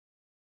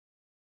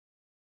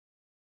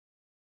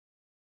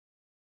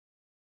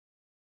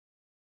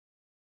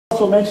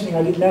also mentioning,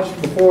 I didn't mention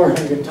before,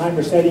 the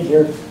timer setting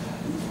here,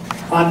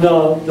 on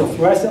the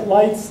fluorescent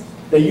lights,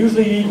 they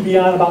usually need to be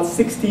on about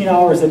 16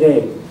 hours a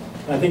day.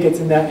 I think it's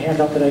in that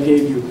handout that I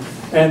gave you.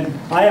 And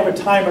I have a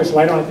timer, so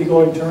I don't have to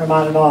go and turn them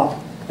on and off.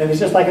 And it's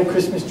just like a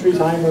Christmas tree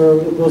timer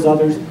or those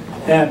others.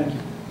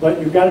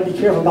 But you've got to be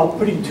careful about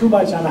putting too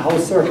much on a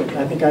house circuit.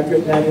 I think I've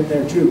written that in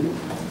there too.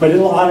 But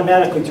it'll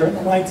automatically turn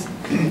the lights,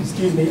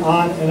 excuse me,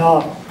 on and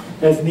off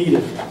as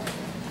needed.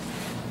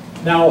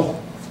 Now,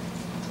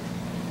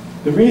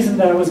 the reason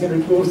that I was going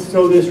to go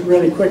through this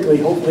really quickly,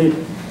 hopefully,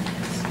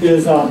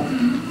 is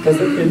because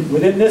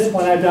within this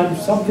one I've done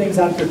some things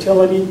on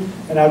fertility,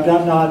 and I've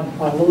done on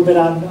a little bit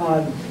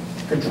on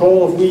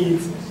control of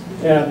weeds.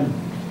 And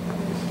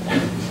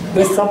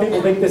some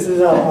people think this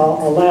is a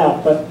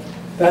laugh, but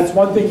that's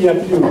one thing you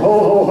have to do. Ho,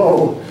 ho,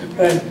 ho.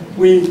 And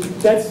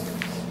that's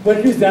what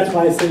it is. That's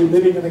why I say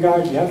living in the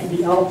garden. You have to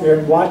be out there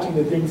and watching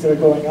the things that are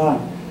going on.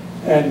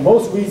 And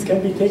most weeds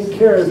can be taken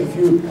care of if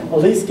you at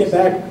least get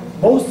back.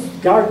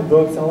 Most garden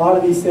books, and a lot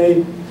of these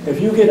say, if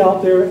you get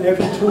out there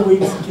every 2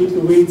 weeks and keep the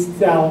weeds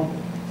down,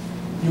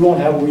 you won't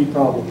have a weed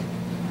problem.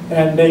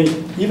 And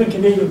even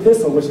Canadian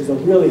thistle, which is a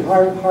really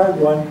hard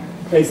one,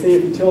 they say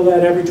if you till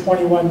that every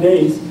 21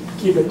 days,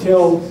 keep it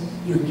tilled,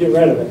 you can get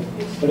rid of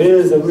it. But it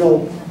is a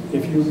real,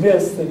 if you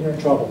miss, then you're in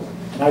trouble.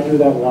 And I do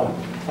that a lot,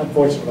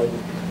 unfortunately.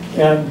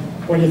 And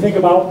when you think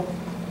about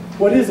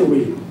what is a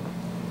weed,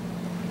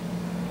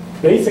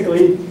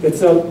 basically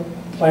it's a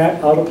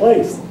plant out of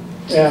place.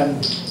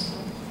 And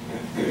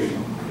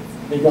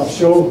maybe I'll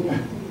show.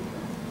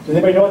 Does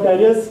anybody know what that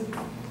is?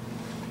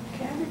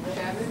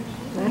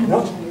 Cabbage.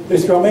 No,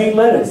 it's romaine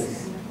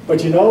lettuce.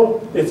 But you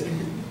know, it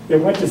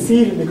went to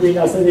seed in the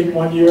greenhouse, I think,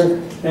 one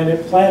year, and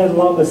it planted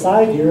along the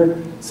side here.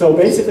 So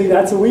basically,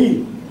 that's a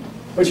weed.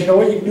 But you know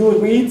what you can do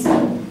with weeds?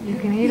 You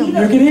can eat them.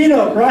 You can eat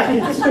them,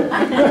 right?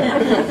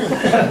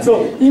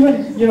 So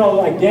even, you know,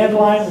 like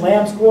dandelion,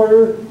 lamb's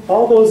quarter,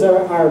 all those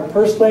are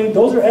purslane.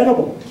 Those are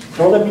edible.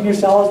 Throw them in your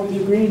salads with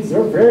your greens.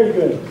 They're very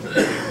good.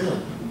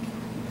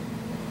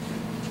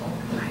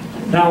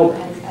 Now,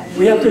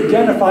 we have to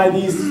identify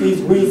these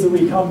weeds that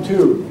we come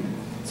to,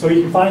 so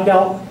you can find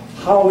out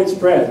how it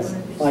spreads.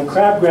 Like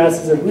crabgrass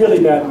is a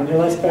really bad one. You're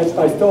less scratched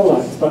by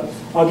stolons, but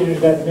I'll get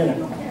into that in a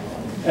minute.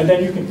 And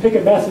then you can pick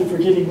a method for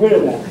getting rid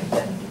of that.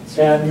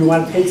 And you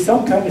want to take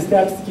some kind of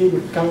steps to keep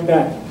it coming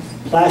back.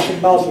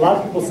 Plastic mulch. A lot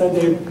of people said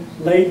they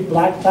laid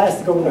black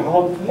plastic over the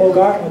whole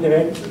garden when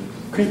they had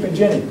creeping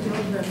Jenny,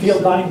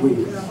 field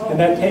bindweed. And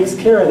that takes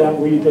care of that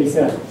weed, they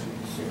said.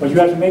 But you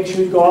have to make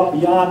sure you go out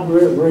beyond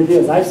where it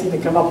is. I've seen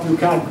it come up through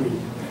concrete.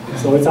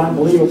 So it's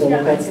unbelievable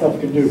what that stuff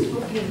can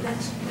do.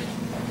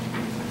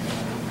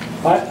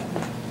 But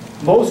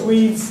most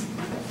weeds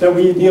that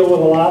we deal with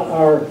a lot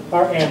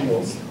are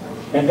annuals.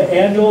 And the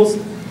annuals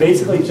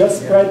basically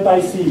just spread by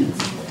seeds.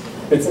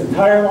 Its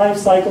entire life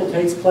cycle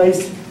takes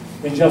place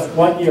in just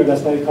 1 year.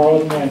 That's why they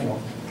call it an annual.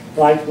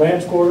 Like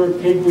lamb's quarter,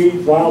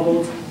 pigweed, wild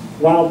oats,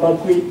 wild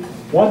buckwheat.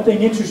 One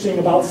thing interesting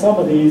about some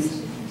of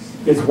these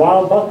is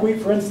wild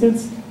buckwheat, for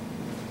instance.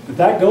 If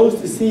that goes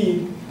to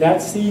seed,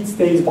 that seed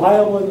stays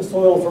viable in the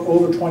soil for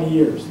over 20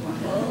 years.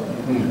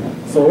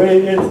 So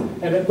it is,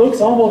 and it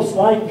looks almost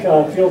like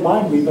field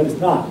bindweed, but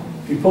it's not.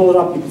 If you pull it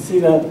up, you can see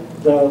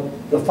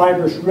the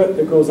fibrous root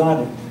that goes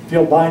on it.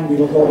 Field bindweed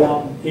will go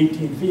down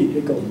 18 feet.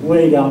 It goes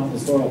way down in the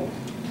soil.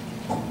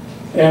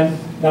 And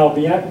now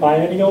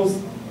biennials,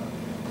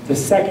 the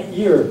second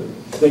year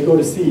they go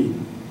to seed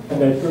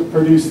and they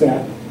produce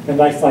that. And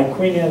that's like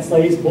Queen Anne's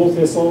lace, bull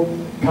thistle,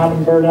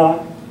 common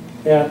burdock,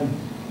 and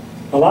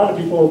a lot of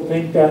people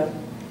think that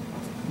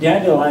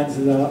dandelions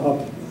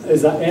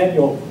is an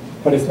annual,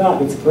 but it's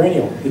not. It's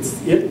perennial.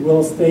 It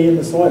will stay in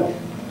the soil,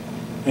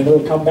 and it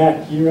will come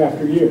back year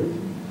after year.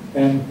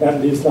 And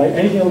that is like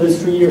anything that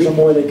lives 3 years or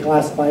more, they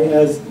classify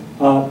as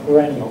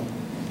perennial.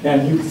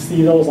 And you can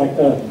see those like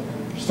the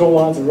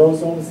stolons and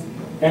rhozomes,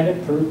 and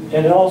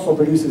it also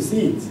produces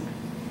seeds.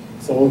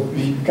 So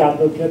you've got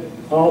to look at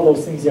all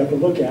those things you have to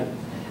look at.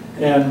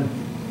 And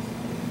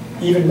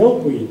even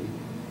milkweed.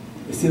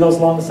 You see those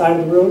along the side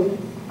of the road?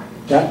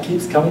 That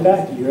keeps coming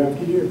back year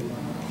after year.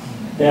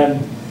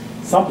 And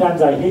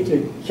sometimes I hate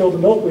to kill the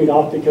milkweed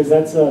off because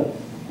that's a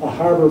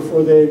harbor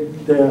for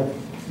the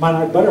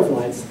monarch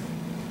butterflies.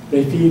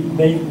 They feed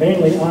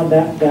mainly on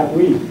that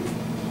weed.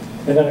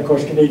 And then, of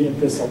course, Canadian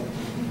thistle.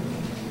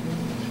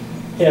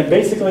 And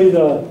basically,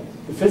 the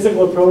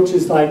physical approach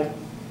is like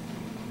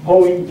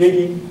mowing,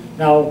 digging.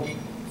 Now,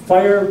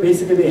 fire,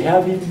 basically, they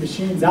have these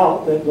machines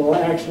out that will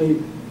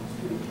actually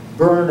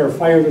burn or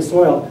fire the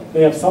soil.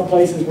 They have some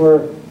places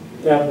where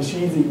they have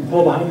machines that you can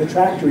pull behind the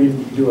tractor even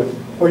you can do it.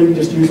 Or you can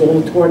just use a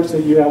little torch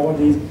that you have one of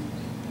these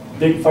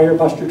big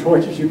firebuster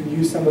torches. You can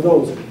use some of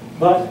those.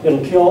 But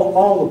it'll kill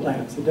all the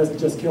plants. It doesn't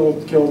just kill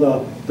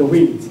the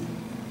weeds.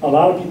 A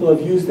lot of people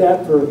have used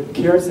that for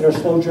carrots that are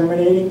slow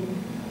germinating.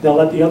 They'll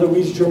let the other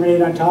weeds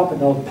germinate on top, and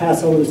they'll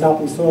pass over the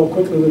top of the soil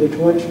quickly with a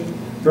torch,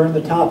 burn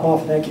the top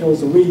off, and that kills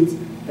the weeds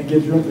and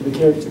gives room for the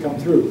carrots to come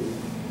through.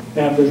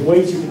 And there's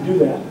ways you can do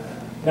that.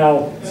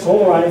 Now,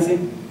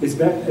 solarizing is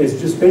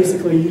just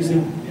basically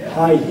using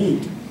high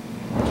heat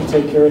to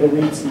take care of the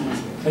weed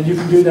seeds. And you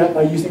can do that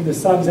by using the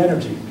sun's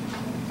energy,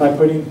 by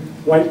putting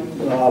white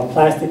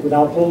plastic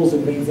without holes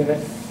and things in it,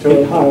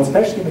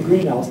 especially in the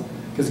greenhouse.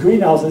 Because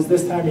greenhouses,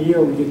 this time of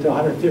year, we get to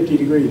 150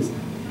 degrees,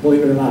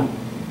 believe it or not.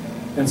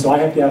 And so I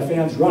have to have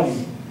fans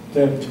running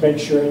to make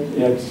sure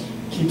it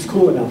keeps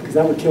cool enough, because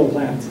that would kill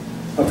plants.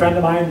 A friend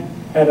of mine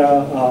had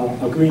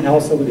a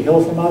greenhouse over the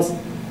hill from us,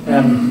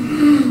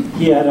 and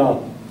he had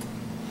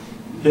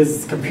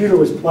his computer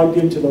was plugged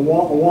into the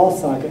wall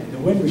socket, and the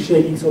wind was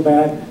shaking so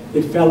bad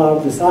it fell out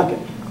of the socket.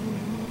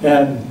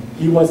 And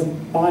he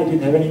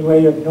didn't have any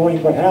way of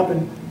knowing what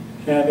happened,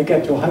 and it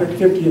got to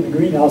 150 in the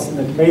greenhouse, and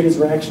the tomatoes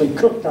were actually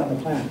cooked on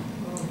the plant.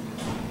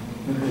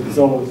 And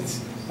so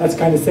that's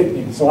kind of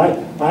sickening. So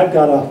I've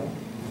got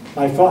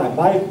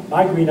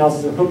my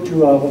greenhouses are hooked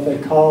to what they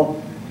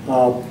call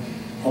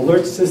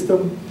alert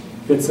system.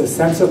 It's a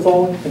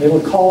sensophone, and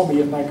it'll call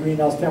me if my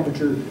greenhouse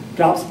temperature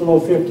drops below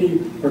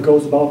 50 or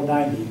goes above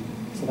 90.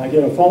 So if I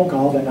get a phone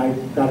call, then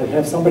I've got to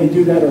have somebody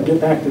do that or get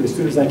back there as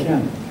soon as I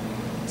can.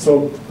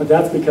 So, but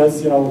that's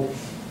because,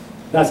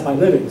 that's my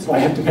living, so I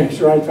have to make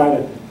sure I try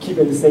to keep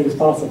it as safe as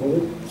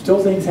possible. Still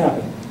things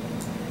happen.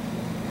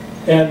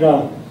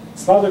 And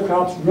some other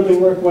crops really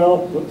work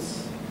well.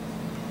 Whoops.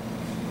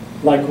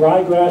 Like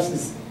ryegrass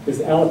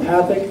is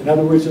allopathic. In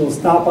other words, it'll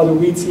stop other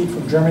weed seed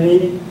from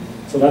germinating.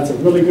 So that's a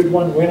really good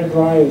one. Winter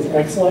rye is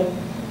excellent.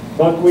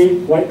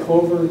 Buckwheat, white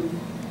clover,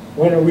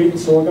 winter wheat, and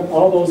sorghum,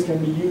 all those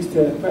can be used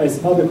as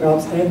some other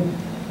crops.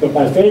 But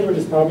my favorite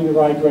is probably the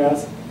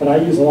ryegrass, but I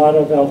use a lot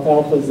of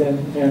alfalfas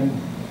and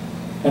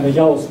the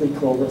yellow sweet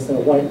clover instead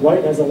of white.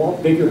 White has a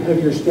lot bigger,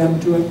 heavier stem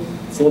to it.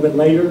 It's a little bit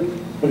later,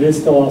 but it is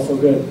still also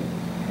good.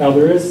 Now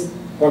there is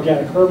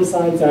organic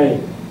herbicides.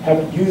 I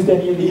haven't used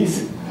any of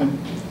these.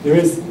 There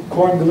is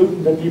corn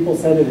gluten that people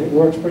said it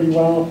works pretty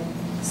well.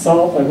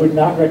 Salt I would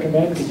not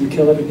recommend because you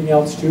kill everything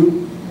else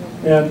too.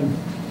 And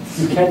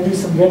you can do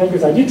some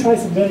vinegars. I did try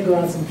some vinegar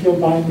on some field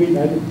bindweed, and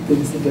I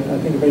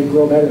think it may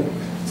grow better.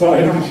 So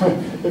I don't know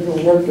if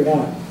it worked or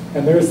not.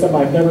 And there is some,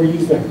 I've never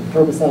used a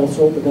herbicidal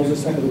soap, but those are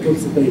some of the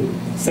books that they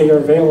say are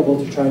available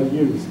to try to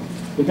use.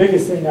 The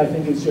biggest thing I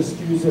think is just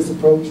use this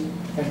approach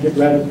and get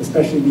rid of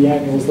especially the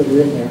annuals that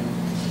are in there.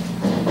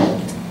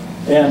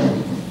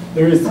 And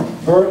there is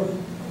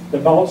the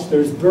mulch,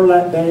 there's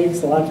burlap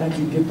bags. A lot of times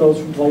you can get those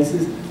from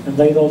places and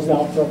lay those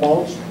down for a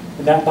mulch.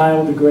 And that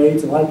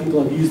biodegrades. A lot of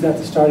people have used that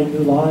to starting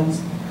new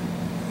lawns.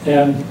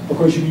 And of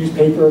course you can use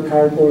paper,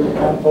 cardboard,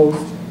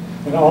 compost,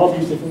 and all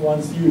these different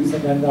ones used.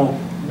 And then the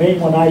main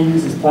one I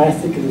use is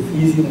plastic because it's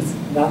easy and it's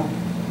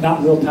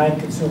not real time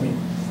consuming.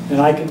 And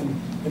I can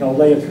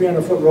lay a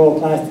 300-foot roll of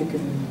plastic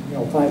in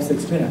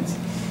 5-6 minutes.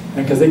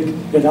 And because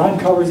it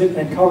uncovers it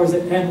and covers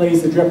it and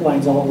lays the drip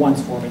lines all at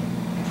once for me.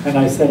 And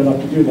I set it up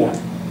to do that.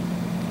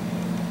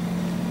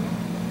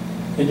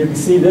 And you can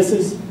see this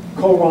is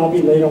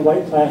kohlrabi laid on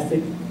white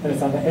plastic, and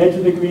it's on the edge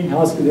of the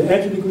greenhouse. Because the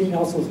edge of the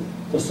greenhouse,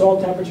 the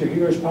soil temperature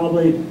here is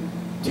probably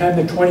 10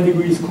 to 20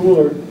 degrees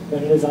cooler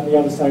than it is on the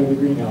other side of the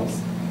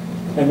greenhouse.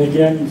 And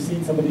again, you've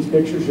seen some of these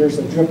pictures. There's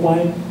a drip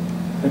line,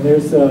 and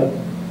there's the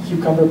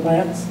cucumber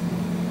plants.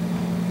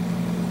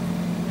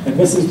 And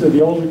this is to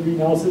the older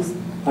greenhouses.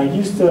 I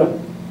used to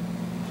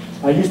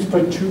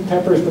put 2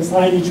 peppers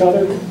beside each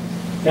other,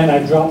 and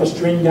I'd drop a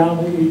string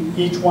down,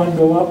 each one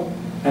go up.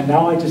 And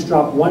now I just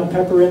drop 1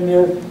 pepper in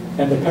there,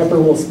 and the pepper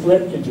will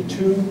split into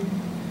 2.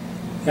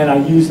 And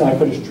I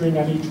put a string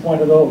on each one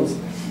of those.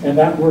 And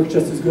that works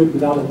just as good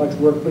without as much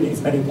work putting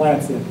as many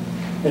plants in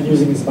and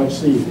using as much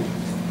seed.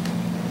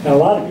 And a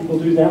lot of people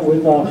do that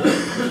with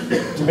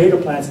tomato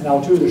plants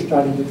now too. They're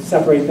starting to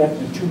separate that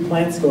into 2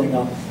 plants going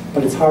up,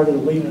 but it's harder to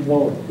lean and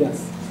lower.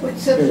 Yes?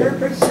 What's the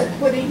purpose of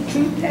putting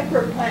 2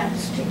 pepper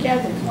plants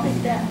together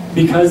like that?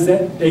 Because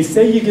they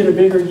say you get a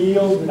bigger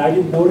yield, and I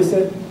didn't notice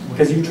it,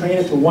 because you train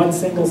it to 1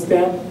 single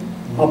stem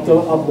up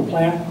the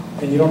plant,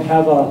 and you don't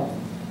have a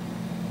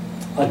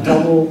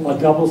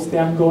double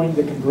stem going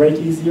that can break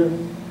easier.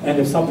 And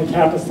if something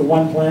happens to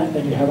 1 plant,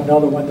 then you have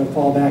another one to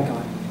fall back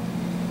on.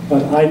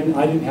 But I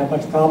didn't have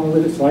much problem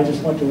with it, so I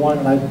just went to 1,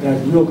 and I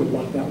had real good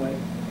luck that way.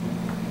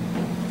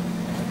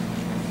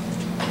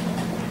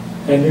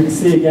 And you can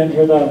see again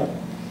here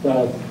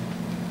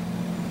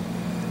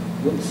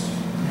whoops.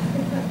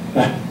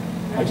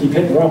 I keep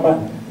hitting the wrong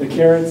button. The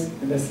carrots,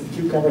 and this is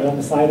cucumbers on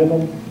the side of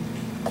them.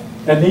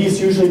 And these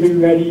usually be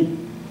ready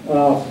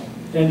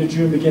end of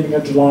June, beginning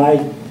of July,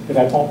 if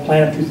I don't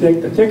plant them too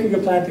thick. The thicker you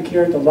plant the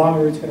carrot, the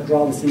longer it's going to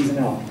draw the season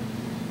out.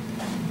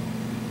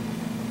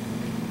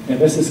 And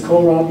this is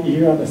kohlrabi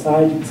here on the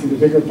side. You can see the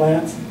bigger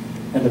plants.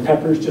 And the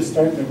peppers just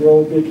starting to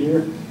grow big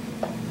here.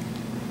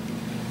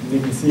 And you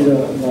can see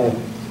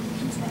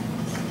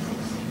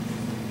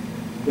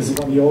this is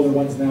one of the older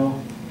ones now.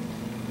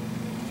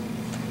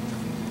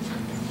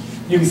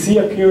 You can see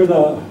up here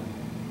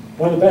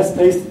one of the best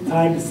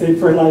time to save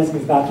fertilizing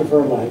is not to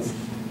fertilize.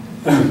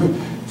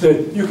 So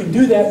you can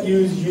do that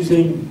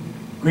using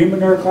green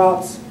manure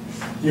crops.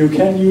 You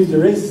can use,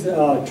 there is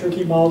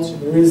turkey mulch,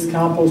 and there is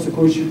compost, of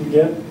course, you can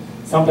get.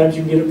 Sometimes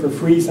you can get it for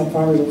free. Some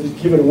farmers will just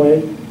give it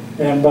away.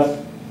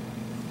 But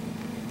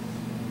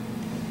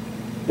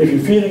if you're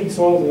feeding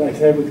soil, like I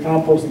said, with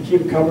compost and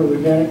keep it covered with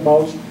organic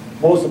mulch,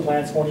 most of the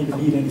plants won't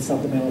even need any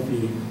supplemental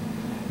feeding.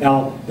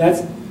 Now,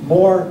 that's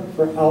more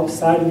for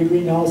outside of the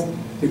greenhouse.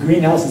 The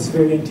greenhouse is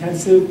very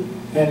intensive,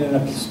 and in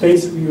a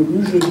space where you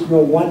usually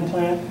grow one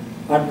plant,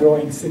 I'm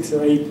growing 6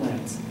 or 8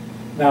 plants.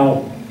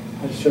 Now,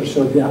 I should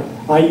show you that.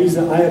 I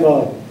have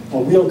a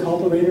wheel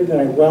cultivator that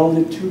I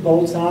welded 2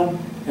 bolts on,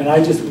 and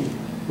I just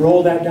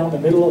roll that down the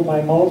middle of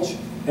my mulch,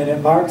 and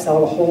it marks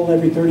out a hole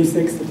every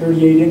 36 to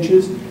 38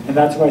 inches, and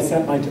that's where I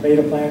set my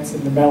tomato plants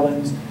and the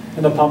melons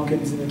and the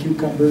pumpkins and the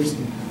cucumbers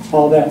and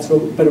all that. So,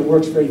 but it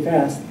works very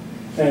fast,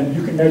 and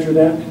you can measure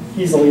that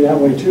easily that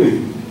way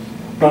too.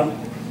 But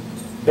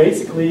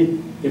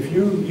basically, if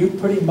you're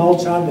putting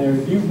mulch on there,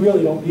 you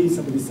really don't need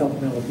some of these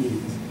supplemental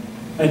feedings.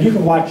 And you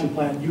can watch your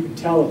plant, you can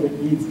tell if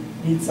it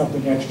needs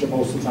something extra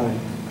most of the time.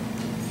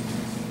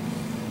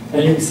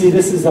 And you can see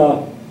this is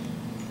a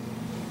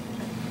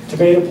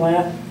tomato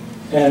plant,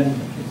 and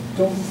I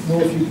don't know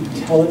if you can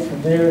tell it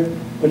from there,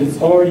 but it's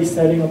already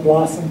setting a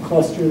blossom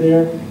cluster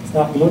there. It's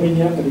not blooming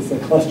yet, but it's a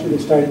cluster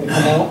that's starting to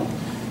come out.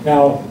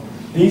 Now,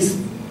 these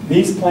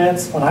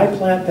plants, when I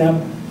plant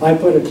them, I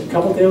put a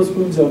couple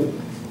tablespoons of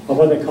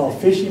what they call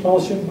fish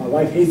emulsion. My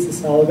wife hates the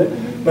smell of it,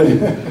 but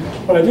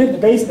when I did in the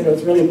basement, it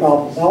was really a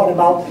problem. Now when I'm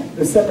out in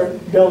a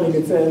separate building,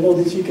 it's a little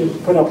bit, she can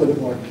put up with it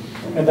more.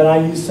 And then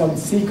I use some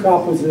sea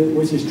crop,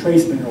 which is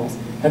trace minerals,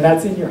 and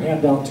that's in your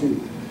handout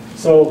too.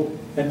 So,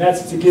 and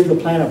that's to give the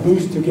plant a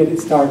boost to get it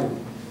started.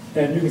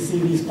 And you can see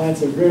these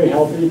plants are very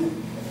healthy.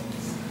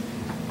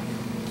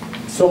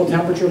 Soil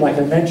temperature, like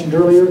I mentioned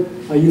earlier,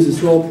 I use a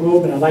soil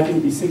probe, and I like it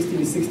to be 60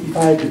 to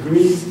 65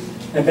 degrees.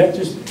 And that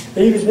just,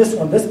 even this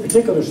one, this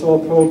particular soil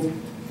probe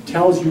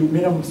tells you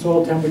minimum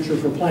soil temperature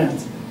for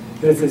plants.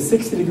 And it says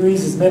 60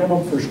 degrees is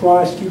minimum for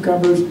squash,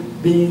 cucumbers,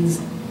 beans,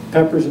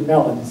 peppers, and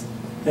melons.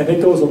 And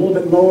it goes a little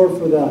bit lower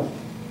for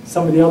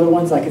some of the other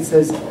ones, like it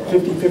says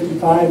 50,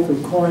 55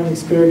 for corn,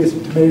 asparagus,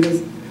 and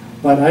tomatoes.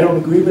 But I don't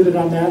agree with it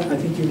on that. I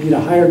think you need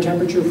a higher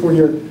temperature for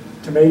your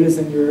tomatoes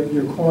and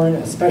your corn,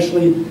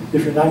 especially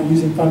if you're not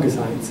using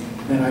fungicides.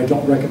 And I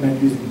don't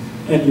recommend using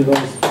any of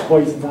those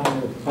poisons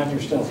on your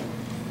stuff.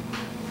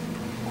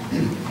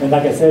 And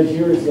like I said,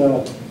 here's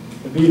the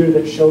meter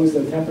that shows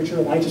the temperature,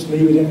 and I just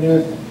leave it in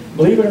there.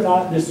 Believe it or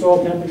not, this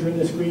soil temperature in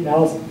this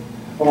greenhouse,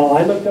 well,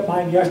 I looked at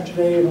mine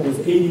yesterday and it was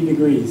 80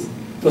 degrees,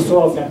 the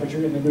soil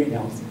temperature in the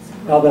greenhouse.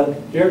 Now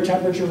the air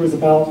temperature was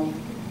about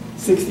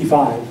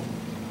 65.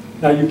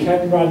 Now you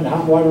can run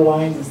hot water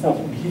lines and stuff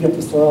and heat up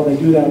the soil. They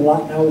do that a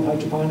lot now with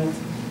hydroponics,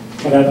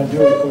 but I don't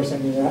do it, of course,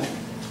 any of that.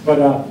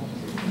 But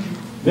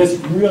this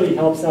really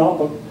helps out.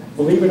 But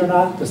believe it or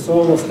not, the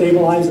soil will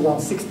stabilize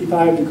around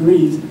 65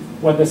 degrees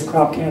when this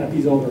crop canopy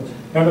is over.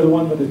 Remember the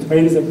one where the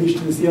tomatoes have reached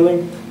to the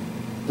ceiling?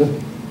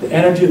 The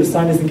energy of the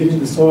sun isn't getting to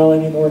the soil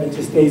anymore, and it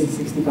just stays at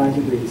 65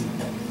 degrees.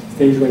 It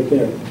stays right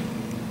there.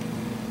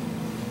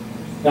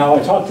 Now I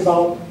talked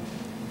about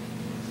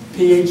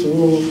pH a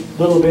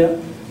little bit.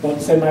 But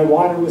said my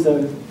water was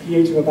a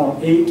pH of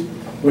about 8,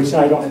 which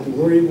I don't have to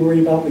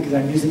worry about because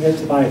I'm using it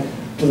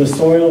to the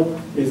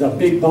soil is a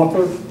big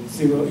buffer.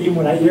 So even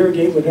when I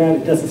irrigate with that,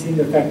 it doesn't seem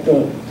to affect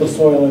the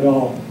soil at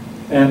all.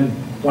 And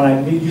when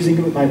I'm using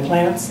it with my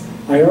plants,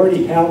 I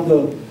already have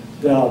the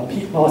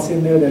peat moss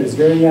in there that is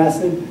very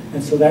acid,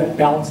 and so that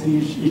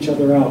balances each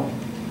other out.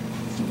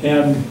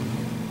 And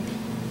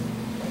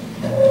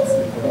let's see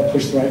if I don't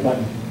push the right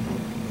button.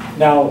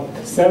 Now,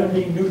 7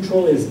 being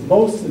neutral is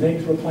most of the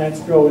things where plants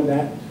grow in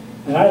that.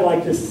 And I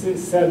like this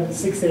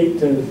 6.8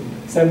 to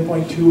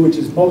 7.2, which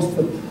is most of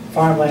the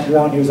farmland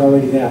around here is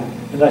already that.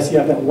 Unless you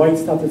have that white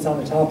stuff that's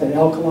on the top, that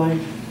alkaline,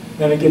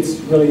 then it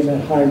gets really in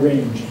that high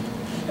range.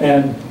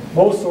 And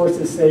most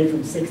sources say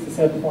from 6 to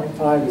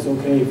 7.5 is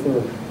okay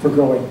for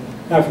growing.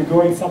 Now, if you're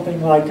growing something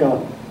like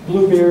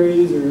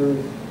blueberries or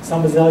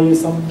some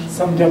azaleas,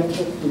 some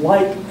depth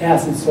like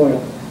acid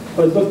soil.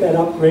 But look that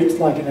up, grapes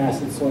like an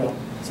acid soil.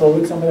 So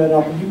look some of that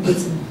up, and you can get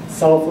some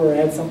sulfur or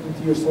add something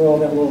to your soil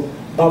that will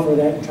buffer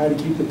that and try to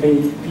keep the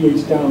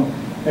pH down.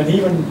 And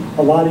even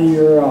a lot of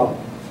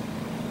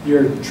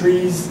your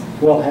trees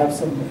will have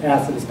some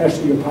acid,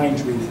 especially your pine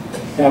trees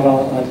have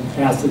an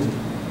acid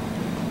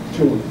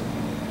to them.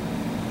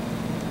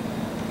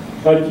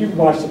 But if you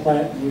watch the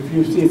plant, if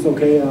you see it's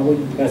okay, I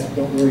wouldn't mess with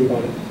it, don't worry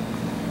about it.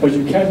 But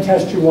you can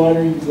test your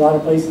water. There's a lot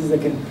of places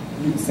that you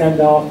can send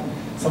off.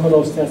 Some of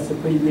those tests are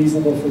pretty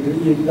reasonable for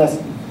less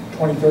than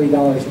 $20,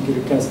 $30 to get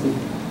it tested.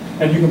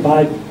 And you can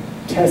buy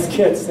test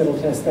kits that'll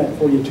test that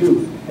for you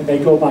too. And they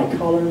go by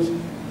colors,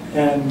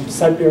 and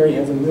Sudbury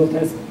has a real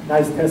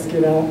nice test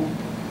kit out,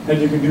 and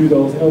you can do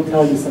those. It'll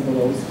tell you some of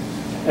those.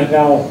 And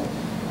now,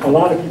 a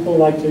lot of people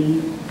like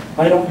to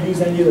I don't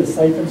use any of the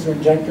siphons or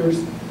injectors,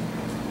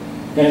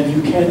 and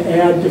you can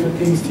add different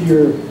things to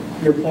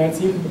your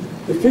plants. Even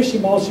the fish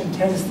emulsion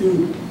tends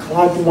to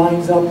clog the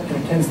lines up, and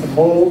it tends to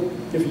mold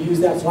if you use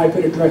that, so I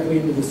put it directly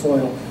into the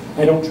soil.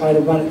 I don't try to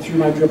run it through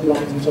my drip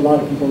lines, which a lot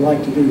of people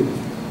like to do.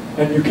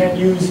 And you can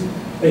use,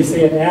 they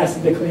say, an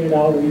acid to clean it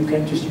out, or you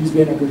can just use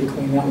vinegar to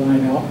clean that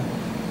line out.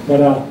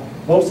 But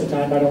most of the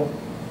time,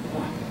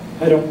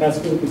 I don't mess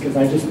with it because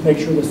I just make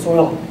sure the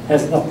soil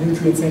has enough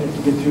nutrients in it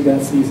to get through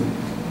that season.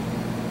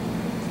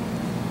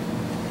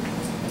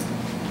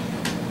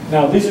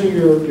 Now these are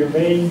your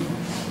main,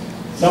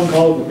 some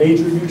call it the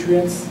major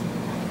nutrients,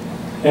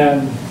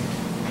 and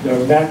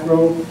the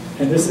macro,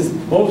 and this is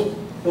most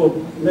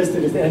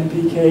listed as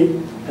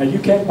NPK. Now you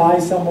can buy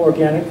some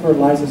organic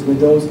fertilizers with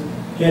those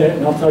in it,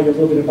 and I'll tell you a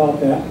little bit about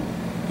that.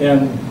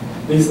 And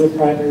these are the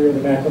primary or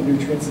the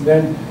macronutrients, and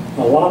then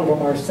a lot of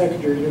them are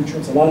secondary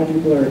nutrients. A lot of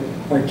people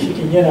are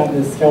kicking in on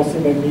this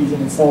calcium,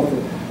 magnesium, and sulfur.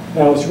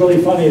 Now it's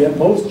really funny that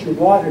most of your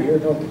water here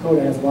in North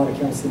Dakota has a lot of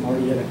calcium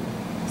already in it,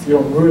 so you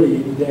don't really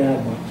need to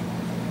add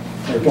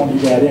much, or don't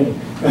need to add any.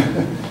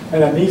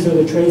 And then these are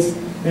the trace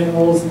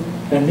minerals,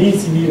 and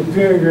these you need in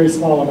very, very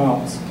small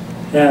amounts.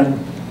 And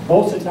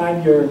most of the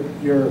time your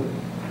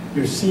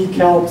sea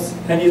kelps,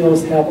 any of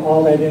those have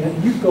all that in it.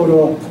 And you can go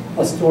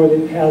to a store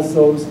that has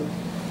those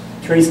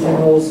trace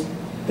minerals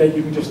that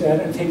you can just add.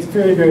 It takes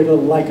very, very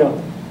little, like a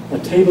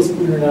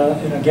tablespoon in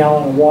a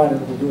gallon of water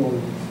will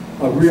do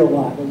a real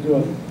lot. It'll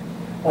do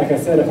like I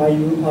said, if I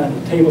use a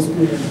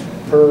tablespoon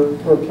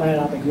per plant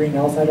on the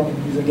greenhouse, I don't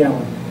even use a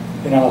gallon.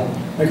 You know,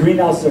 my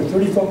greenhouses are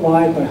 30 foot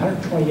wide by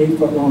 128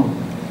 foot long.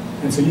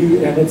 And so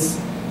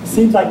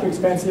seems like they're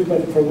expensive,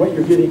 but for what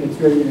you're getting, it's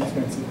very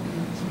inexpensive.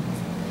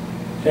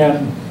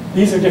 And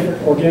these are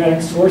different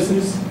organic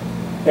sources,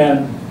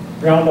 and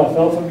ground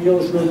alfalfa meal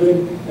is real good.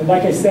 And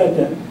like I said,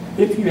 that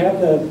if you have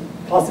the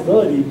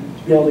possibility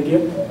to be able to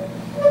get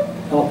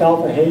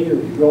alfalfa hay, or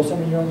you grow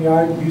some in your own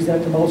yard and use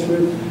that to mulch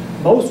with,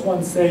 most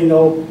ones say,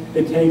 though,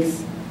 it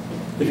takes,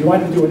 if you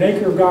want to do an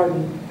acre of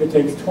garden, it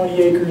takes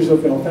 20 acres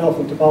of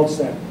alfalfa to mulch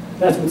that.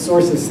 That's what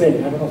sources say.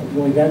 I don't know if it's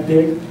really that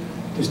big.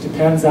 Just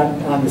depends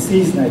on the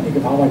season, I think,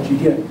 of how much you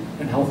get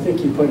and how thick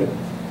you put it.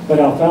 But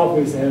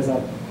alfalfa has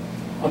a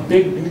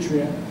big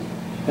nutrient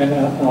and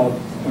a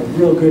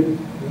real good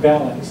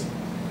balance.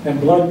 And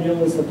blood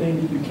meal is the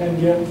thing that you can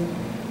get.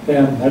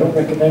 And I don't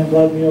recommend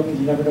blood meal because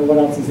you never know what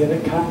else is in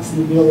it.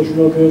 Cottonseed meal is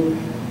real good.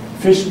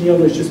 Fish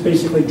meal is just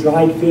basically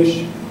dried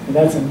fish, and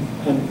that's an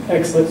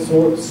excellent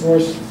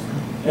source.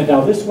 And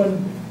now this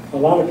one, a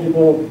lot of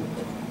people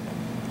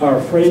are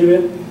afraid of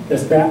it.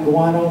 This bat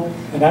guano,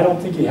 and I don't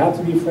think you have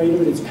to be afraid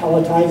of it. It's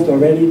pelletized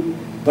already,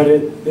 but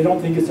they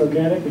don't think it's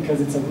organic because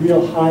it's a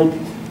real high,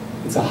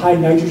 it's a high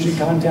nitrogen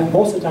content.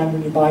 Most of the time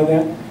when you buy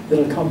that,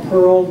 it'll come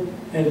pearled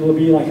and it'll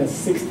be like a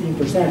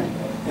 16%.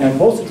 And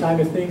most of the time,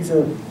 if things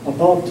are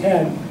above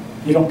 10,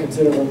 you don't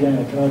consider it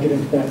organic. And I'll get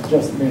into that in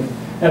just a minute.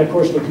 And of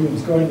course,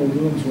 legumes. Growing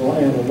legumes will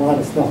add a lot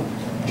of stuff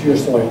to your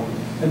soil,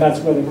 and that's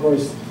what, of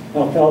course,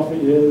 alfalfa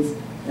is,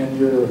 and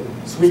your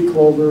sweet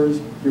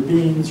clovers, your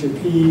beans, your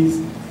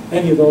peas.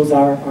 Any of those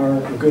are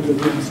a good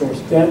legume source.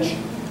 Vetch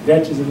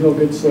is a real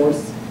good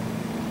source.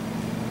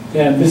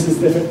 And this is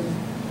different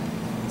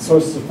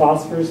sources of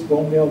phosphorus: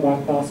 bone meal,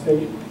 rock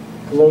phosphate,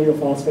 colloidal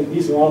phosphate.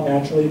 These are all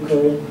naturally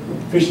occurring.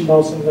 Fish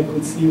emulsion,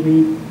 liquid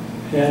seaweed,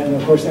 and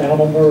of course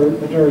animal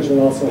manures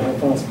will also have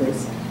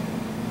phosphorus.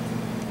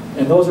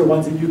 And those are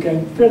ones that you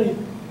can pretty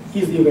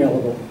easily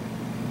available.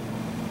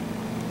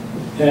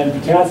 And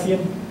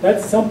potassium,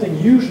 that's something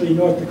usually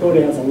North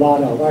Dakota has a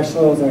lot of. Our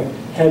soils are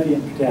heavy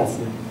in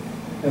potassium.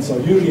 And so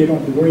usually you don't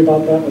have to worry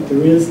about that, but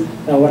there is.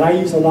 Now what I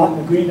use a lot in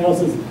the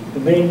greenhouses,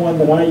 the main one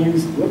that I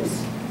use,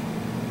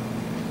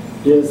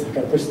 is, I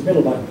gotta push the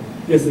middle button,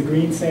 is the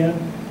green sand.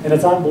 And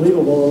it's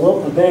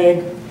unbelievable. A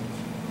bag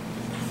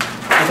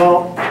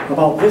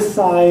about this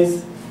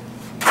size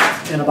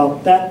and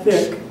about that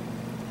thick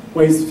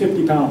weighs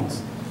 50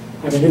 pounds.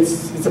 I mean,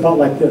 it's about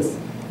like this.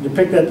 You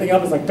pick that thing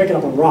up, it's like picking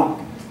up a rock.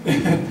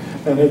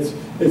 And it's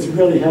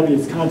really heavy,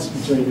 it's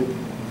concentrated.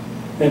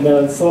 And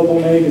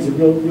sulfone egg is a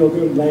real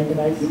good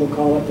langonite, people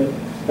call it, but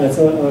that's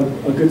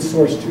a good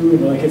source too.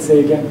 And like I say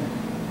again,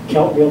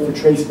 kelp meal for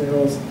trace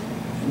minerals.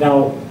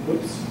 Now,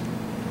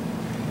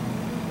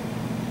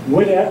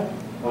 wood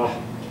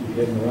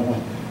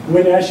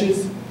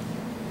ashes,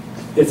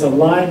 it's a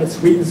lime that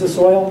sweetens the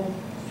soil,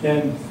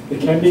 and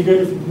it can be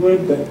good if you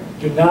would, but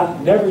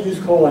never use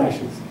coal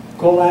ashes.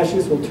 Coal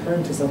ashes will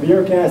turn to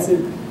sulfuric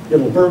acid,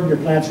 it'll burn your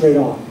plants right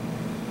off.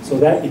 So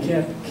that you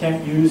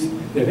can't use.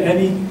 If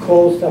any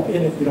coal stuff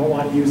in it, you don't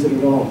want to use it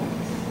at all.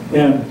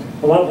 And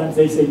a lot of times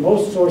they say,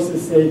 most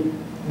sources say,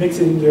 mix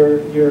it in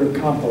your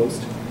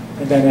compost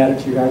and then add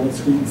it to your garden, it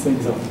sweetens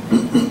things up.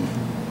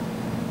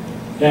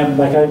 And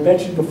like I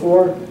mentioned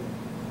before,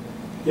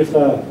 if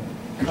the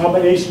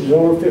combination is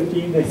over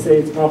 15, they say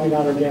it's probably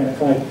not organic.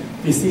 Like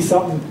if you see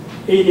something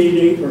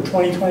 888 or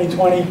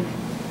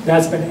 20-20-20,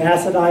 that's been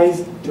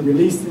acidized to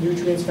release the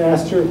nutrients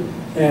faster,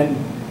 and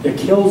it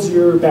kills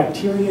your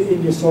bacteria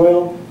in your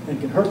soil and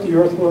can hurt the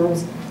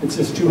earthworms. It's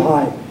just too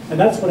high. And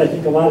that's what I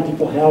think a lot of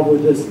people have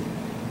with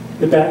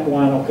the bat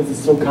guano, because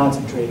it's so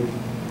concentrated.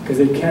 Because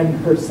it can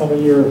hurt some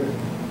of your,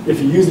 if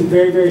you use it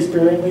very, very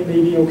sparingly,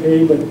 maybe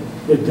okay, but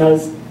it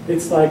does,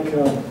 it's like,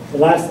 the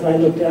last that I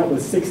looked at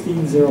was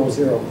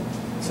 1600.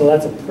 So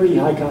that's a pretty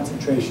high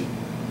concentration.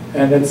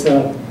 And it's,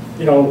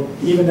 you know,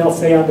 even they'll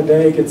say on the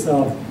bag it's,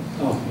 what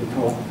do you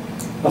call it?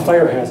 A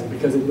fire hazard,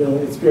 because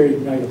it's very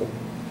ignitable.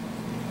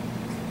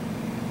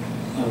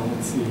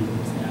 let's see,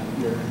 what's that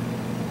here?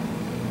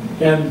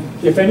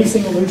 And if any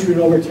single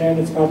nutrient over 10,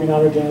 it's probably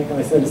not organic.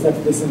 Like I said, except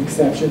for this is an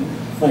exception.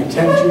 Like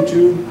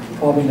 10-2-2,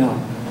 probably not.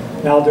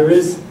 Now there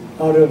is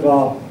out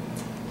of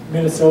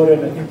Minnesota,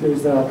 and I think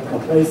there's a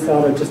place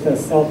out of just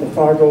south of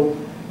Fargo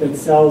that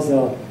sells,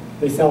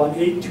 they sell an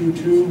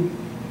 8-2-2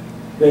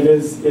 that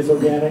is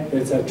organic.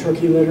 It's a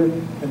turkey litter,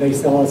 and they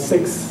sell a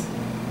 6,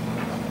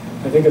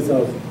 I think it's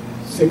a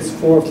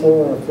 6-4-4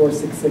 or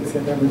 4-6-6, I can't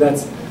remember.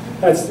 That's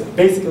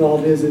basically all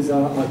it is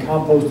a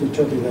composted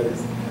turkey litter.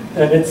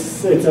 And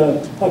it's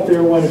a up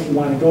there one if you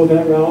want to go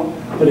that route,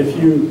 but if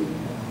you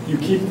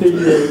keep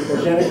the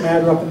organic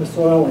matter up in the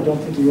soil, I don't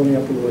think you really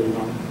have to worry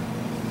about it.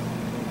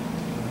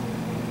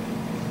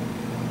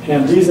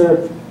 And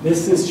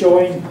this is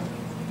showing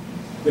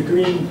the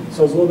green,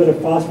 so it's a little bit of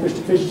phosphorus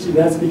deficiency.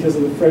 That's because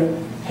of the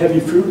heavy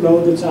fruit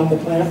load that's on the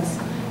plants.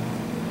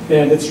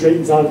 And it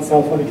straightens out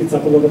itself when it gets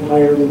up a little bit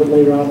higher, a little bit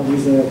later on, and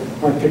these are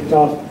picked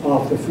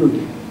off the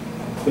fruit.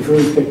 The fruit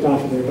is picked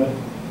off of there, but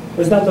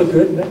doesn't that look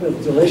good? Doesn't that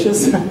look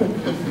delicious? Yes.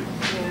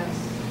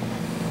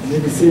 And you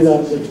can see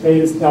the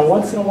tomatoes. Now,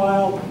 once in a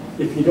while,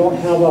 if you don't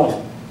have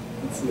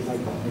let's see if I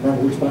can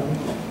remember which button.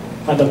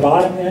 On the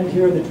bottom end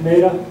here of the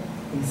tomato, you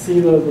can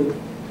see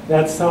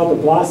that's how the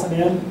blossom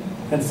end,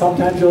 and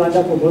sometimes you'll end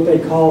up with what they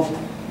call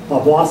a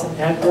blossom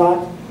end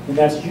rot, and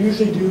that's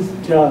usually due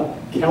to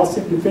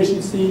calcium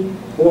deficiency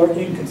or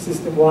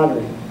inconsistent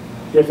watering.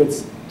 If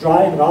it's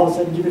dry and all of a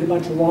sudden give it a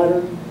bunch of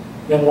water,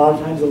 then a lot of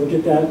times it'll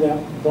get that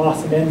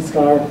blossom end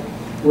scar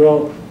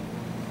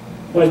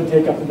doesn't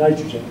take up the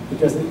nitrogen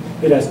because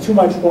it has too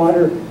much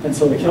water, and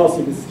so the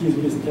calcium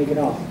isn't taken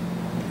off.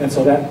 And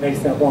so that makes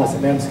that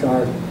blossom end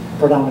scar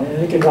predominant,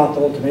 and it can rot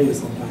the whole tomato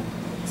sometimes.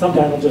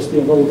 Sometimes it'll just be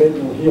a little bit and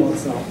it'll heal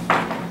itself.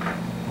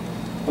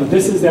 But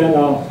this is that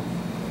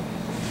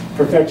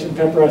perfection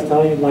pepper I was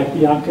telling you, like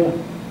Bianca.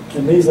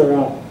 And these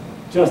are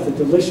just a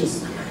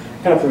delicious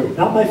pepper.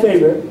 Not my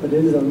favorite, but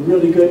it is a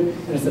really good,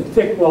 and it's a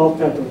thick-walled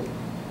pepper.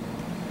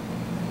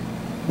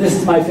 This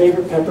is my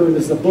favorite pepper.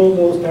 This is a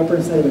bullnose pepper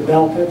instead of a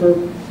bell pepper.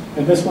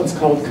 And this one's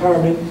called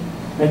Carmen.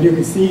 And you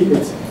can see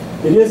it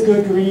is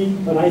good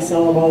green, but I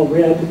sell them all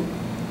red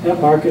at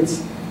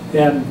markets.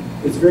 And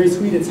it's very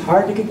sweet. It's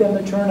hard to get them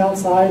to turn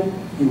outside.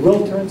 You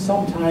will turn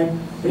sometime.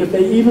 But if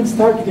they even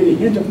start to get a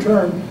hint of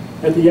turn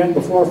at the end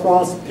before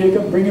frost, pick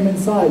them, bring them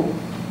inside.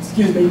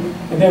 Excuse me,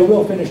 and they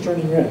will finish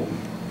turning red.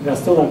 And they'll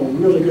still have a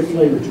really good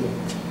flavor to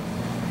it.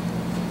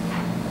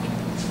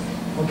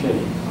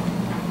 Okay.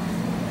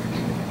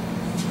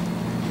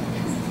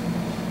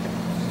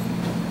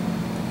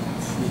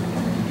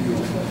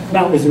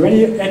 Now, is there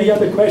any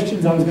other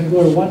questions? I was going to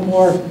go to one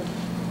more. I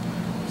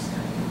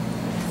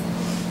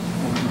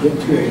can get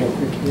to it real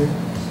quick here.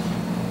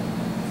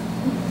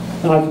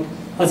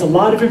 That's a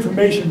lot of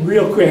information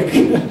real quick.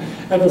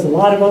 And there's a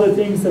lot of other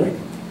things that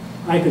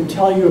I could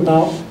tell you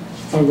about.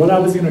 But what I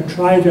was going to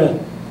try to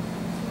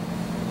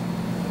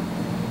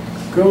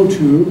go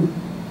to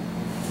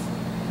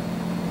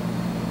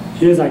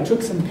is I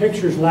took some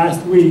pictures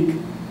last week.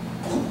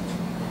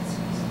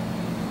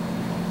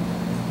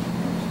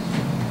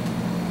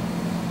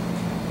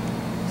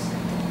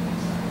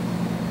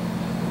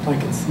 If I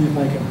can see if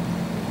I can.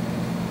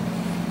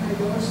 Are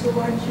those the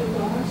ones you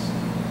lost?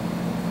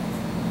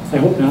 I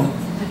hope not.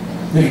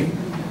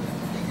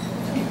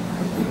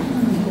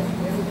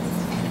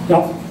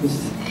 No,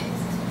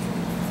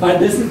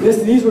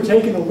 these were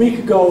taken a week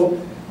ago.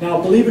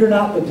 Now, believe it or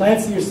not, the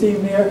plants that you're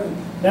seeing there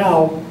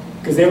now,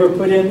 because they were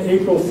put in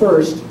April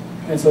 1st,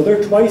 and so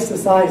they're twice the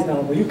size now.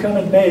 When you come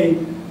in May,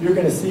 you're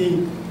going to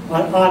see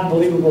an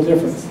unbelievable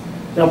difference.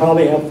 They'll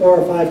probably have 4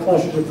 or 5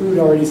 clusters of fruit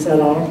already set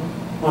on them,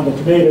 on the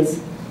tomatoes.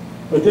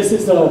 But this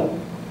is a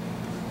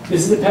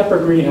pepper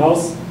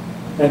greenhouse,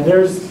 and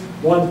there's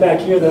one back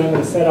here that I'm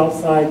going to set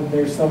outside, and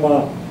there's some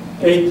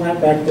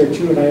eggplant back there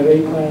too, and I have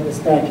eggplant in this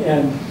back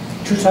end.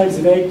 2 types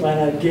of eggplant.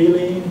 I have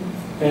Galeen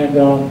and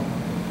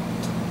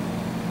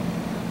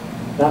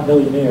not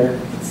Millionaire,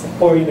 it's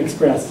Orient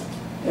Express.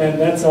 And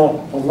that's a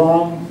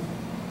long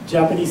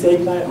Japanese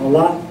eggplant, a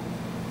lot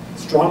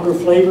stronger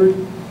flavored,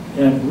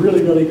 and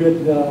really, really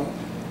good.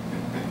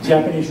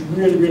 Japanese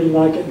really, really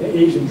like it, and the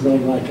Asians really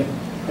like it.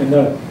 And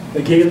the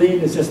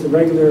Galeen is just the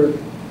regular,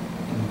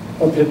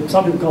 what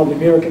some people call the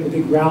American, the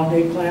big round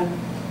eggplant.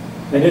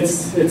 And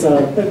it's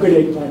a good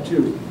eggplant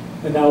too.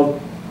 And now,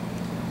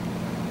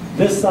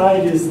 this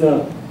side is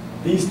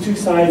these 2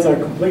 sides are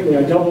completely,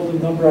 I doubled the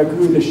number I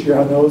grew this year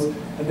on those.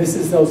 And this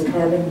is those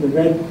Carmen, the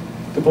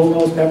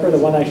bullnose pepper, the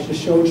one I just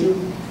showed you.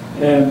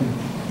 And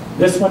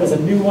this one is a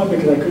new one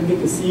because I couldn't get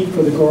the seed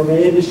for the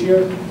gourmet this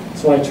year.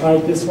 So I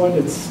tried this one,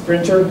 it's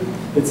Sprinter.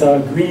 It's a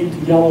green to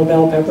yellow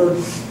bell pepper,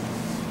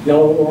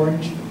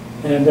 yellow-orange.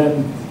 And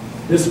then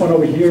this one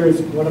over here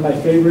is one of my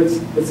favorites.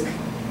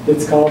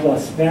 It's called a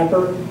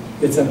Snapper.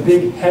 It's a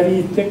big,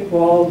 heavy,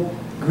 thick-walled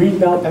green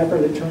bell pepper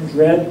that turns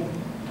red.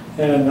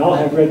 And I'll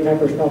have red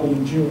peppers probably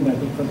in June, I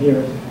think, from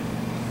here.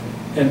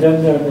 And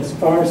then this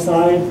far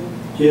side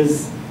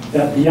is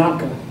that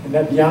Bianca. And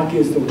that Bianca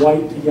is the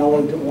white to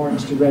yellow to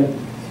orange to red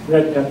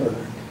pepper.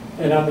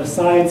 And on the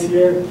sides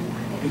here,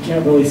 You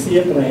can't really see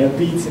it, but I have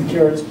beets and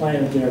carrots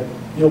planted there.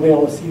 You'll be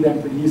able to see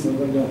them pretty easily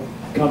when they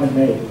come in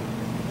May.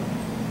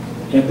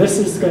 And this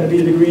is going to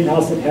be the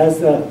greenhouse that has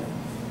the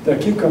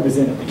cucumbers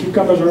in it. The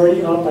cucumbers are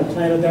already up. I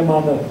planted them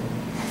on the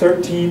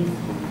 13th,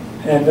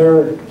 and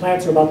their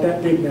plants are about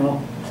that big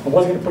now. I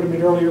was going to put them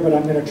in earlier, but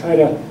I'm going to try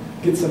to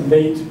get some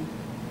bait.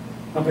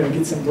 I'm going to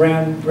get some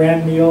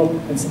bran meal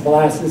and some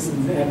molasses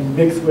and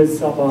mix with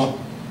some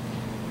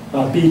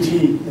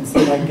BT and see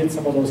if I can get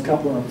some of those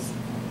cutworms.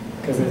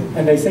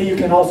 And they say you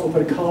can also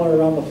put a collar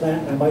around the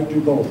plant, and I might do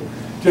both,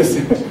 just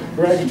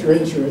for extra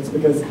insurance,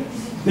 because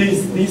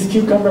these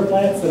cucumber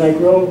plants that I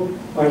grow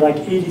are like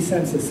 80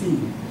 cents a seed.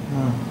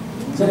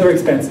 So they're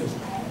expensive,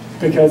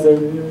 because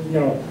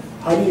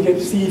how do you get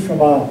seed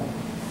from a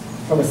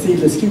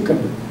seedless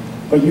cucumber?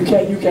 But you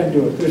can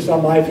do it. There's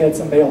some, I've had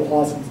some male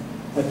blossoms.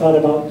 I thought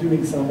about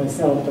doing some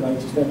myself, but I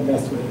just haven't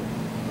messed with it.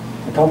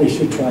 I probably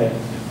should try it.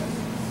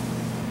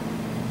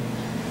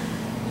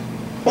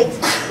 I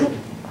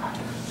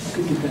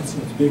could get that so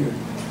it's bigger.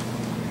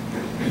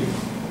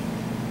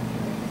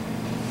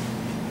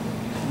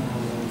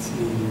 Let's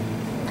see.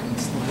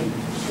 Slide.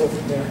 Go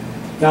from there.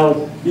 Now,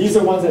 these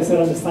are ones I set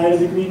on the side of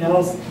the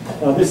greenhouse.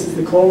 This is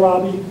the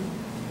kohlrabi.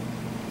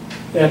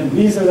 And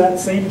these are that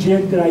same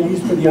jig that I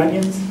used for the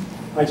onions.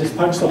 I just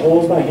punch the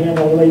holes by hand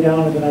all the way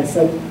down, and then I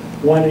set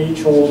one in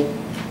each hole.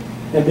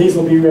 And these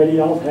will be ready.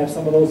 I'll have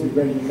some of those be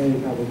ready in May,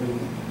 probably.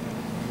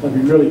 I'll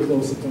be really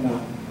close if they're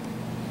not.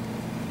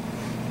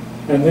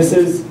 And this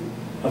is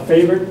a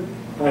favorite.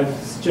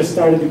 I've just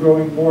started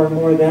growing more and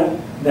more of that.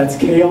 That's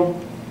kale.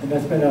 And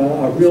that's been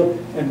a real,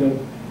 and the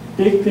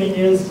big thing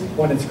is,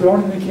 when it's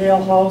grown in the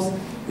kale house,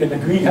 in the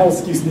greenhouse,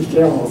 excuse me,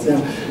 kale house, yeah,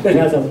 it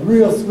has a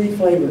real sweet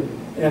flavor.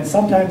 And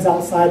sometimes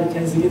outside it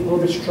tends to get a little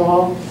bit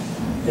strong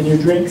in your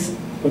drinks,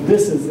 but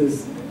this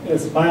is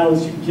as mild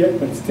as you can get,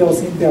 but it still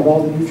seems to have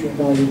all the nutrient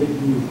value that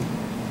you need.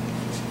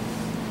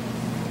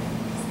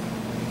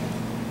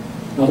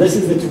 Now this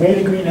is the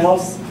tomato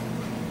greenhouse,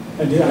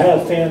 and I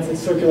have fans that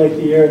circulate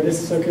the air. This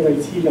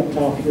circulates heat up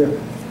top here.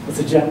 It's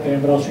a jet fan,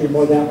 but I'll show you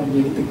more of that when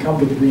you get to come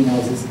to the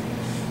greenhouses.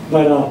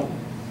 But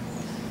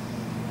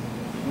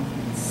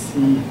let's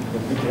see,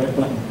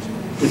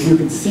 if you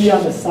can see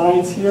on the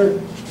sides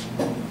here,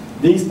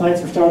 these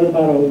plants were started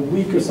about a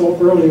week or so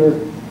earlier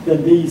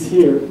than these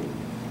here.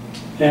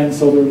 And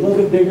so they're a little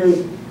bit bigger.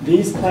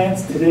 These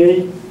plants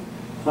today,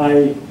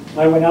 I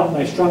went out and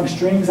I strung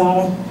strings on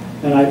them,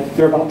 and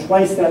they're about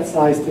twice that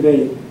size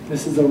today.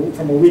 This is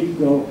from a week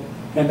ago,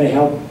 and they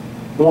have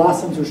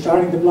blossoms, are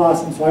starting to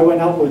blossom. So I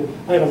went out with,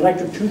 I have an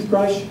electric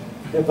toothbrush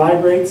that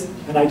vibrates,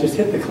 and I just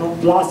hit the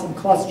blossom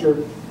cluster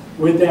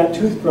with that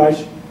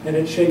toothbrush, and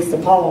it shakes the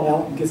pollen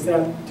out and gets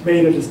that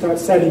tomato to start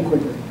setting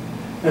quicker.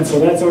 And so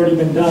that's already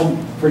been done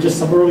for just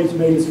some early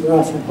tomatoes for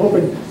us. I'm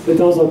hoping that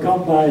those will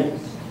come by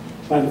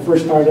the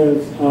first part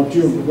of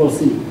June, but we'll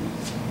see.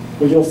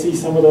 But you'll see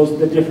some of those,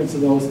 the difference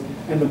of those.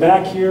 And the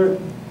back here,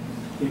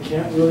 you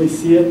can't really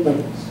see it, but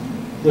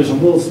there's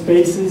some little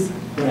spaces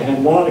where I had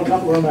a lot of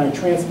cutworm, and I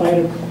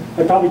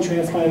probably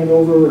transplanted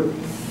over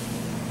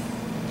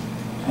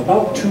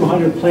about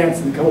 200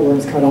 plants, and the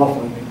cutworms cut off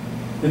on me.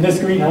 In this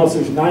greenhouse,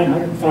 there's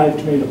 905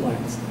 tomato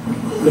plants.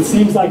 It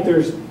seems like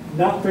there's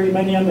not very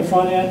many on the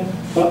front end,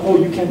 but oh,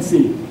 you can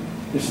see.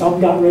 There's some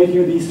got right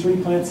here, these 3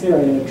 plants here,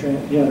 I had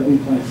to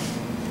replant.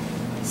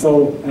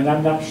 So, and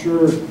I'm not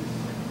sure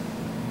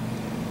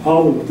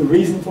all the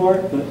reason for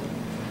it, but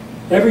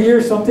every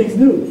year something's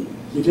new.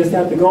 You just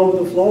have to go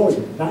with the flow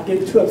and not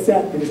get too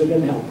upset because it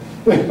didn't help.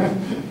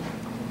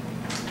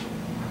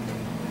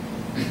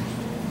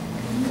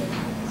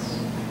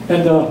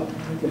 And I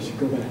think I should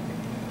go back.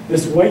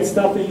 This white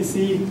stuff that you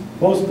see,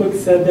 most books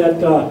said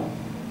that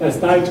that's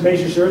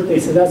diatomaceous earth. They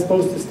said that's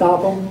supposed to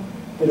stop them,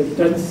 but it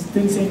didn't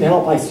seem to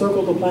help. I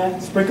circled the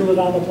plant, sprinkled it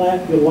on the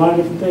plant, did a lot of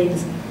different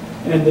things,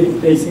 and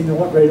they seem to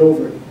went right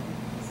over it.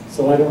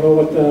 So I don't know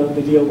what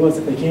the deal was.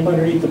 If they came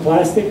underneath the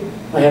plastic,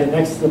 I had it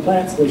next to the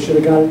plant, so they should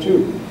have got it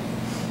too.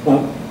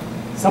 But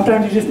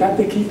sometimes you just have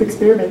to keep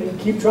experimenting and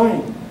keep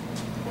trying.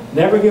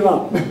 Never give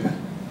up.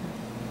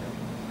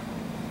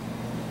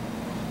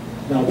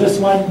 Now this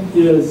one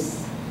is,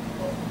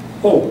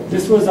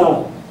 this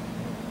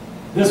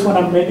one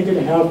I'm maybe going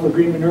to have for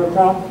green manure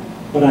crop,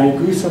 but I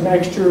grew some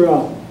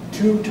extra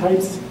 2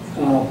 types,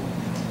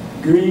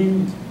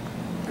 green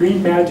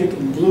magic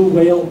and blue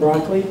whale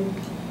broccoli,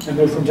 and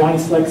they're from Johnny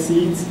Select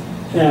Seeds.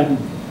 And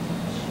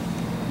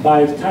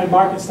by the time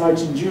market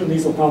starts in June,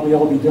 these will probably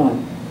all be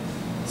done.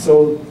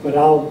 So, but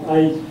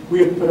we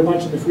have put a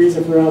bunch in the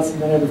freezer for us,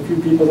 and then I have a few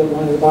people that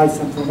wanted to buy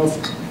some from us,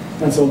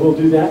 and so we'll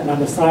do that. And on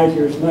the side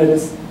here is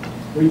lettuce.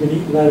 We've been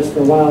eating lettuce for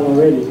a while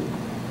already.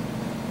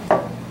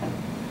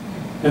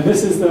 And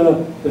this is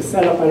the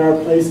setup at our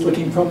place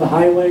looking from the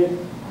highway.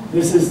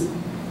 This is,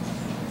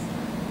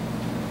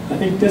 I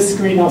think this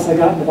greenhouse I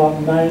got in about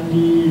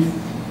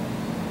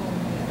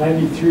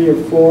 93 or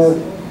 4.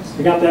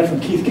 We got that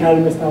from Keith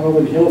Cadamus down over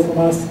the hill from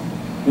us.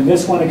 And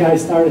this one, a guy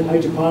started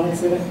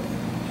hydroponics in it,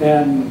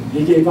 and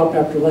he gave up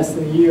after less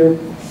than a year.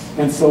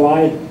 And so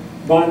I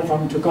bought it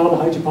from him, took all the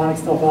hydroponic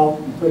stuff out,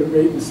 and put it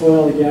right in the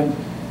soil again.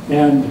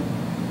 And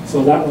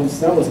so that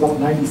was about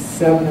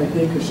 97, I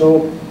think, or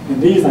so.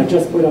 And these I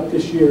just put up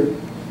this year.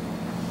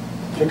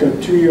 Took a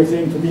 2-year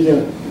thing for me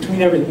to,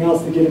 between everything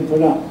else, to get them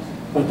put up.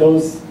 But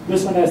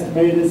this one has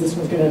tomatoes, this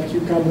one's going to have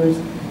cucumbers,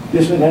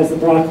 this one has the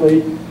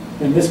broccoli,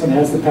 and this one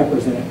has the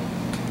peppers in it.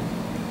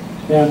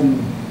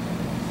 And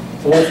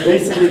so that's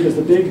basically, there's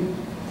a big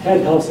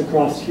head house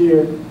across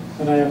here,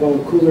 and I have a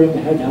cooler in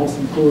the head house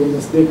and cooler in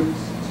this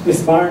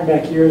barn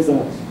back here is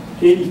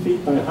 80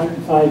 feet by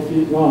 105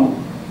 feet long.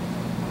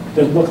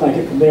 Doesn't look like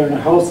it from there, and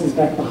the house is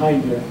back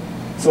behind there.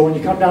 So when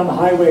you come down the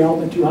highway out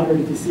in the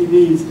 200, if you see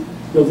these,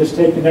 you'll just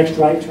take the next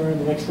right turn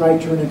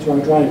into our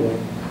driveway.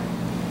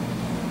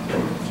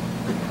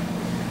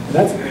 And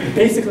that's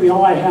basically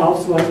all I have,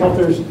 so I thought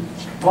there's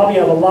probably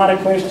have a lot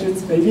of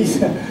questions, maybe,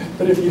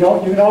 but if you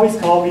don't, you can always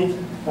call me.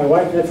 My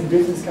wife had some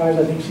business cards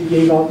I think she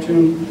gave out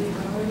too.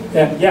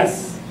 And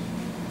yes?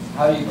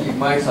 How do you keep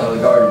mice out of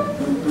the garden?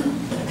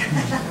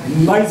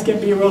 Mice can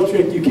be a real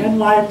trick. You can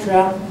live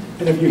trap,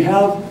 and if you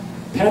have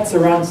pets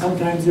around,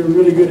 sometimes they're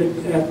really good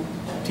at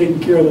taking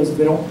care of those if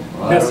they don't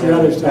mess your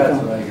other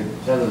stuff up. I could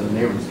tell the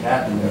neighbor's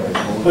cat in there, I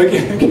suppose. Okay.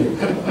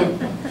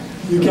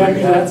 You can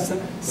do that.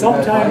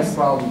 Sometimes. We've had mice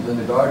problems in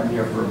the garden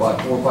here for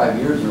about 4 or 5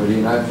 years already,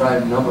 and I've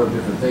tried a number of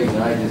different things,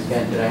 and I just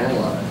can't get a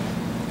handle on it.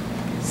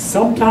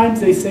 Sometimes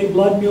they say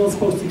blood meal is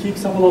supposed to keep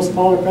some of those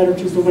smaller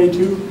predators away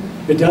too.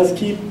 It does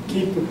keep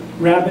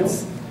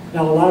rabbits.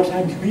 Now a lot of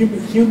times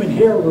human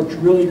hair works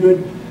really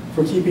good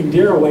for keeping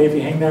deer away if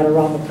you hang that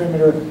around the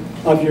perimeter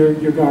of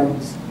your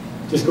gardens.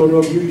 Just go to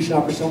a beauty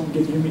shop or something,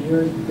 get human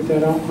hair and put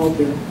that out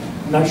there.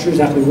 I'm not sure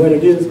exactly what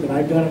it is, but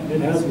I've done it and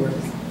it has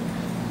worked.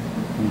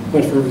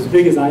 But for as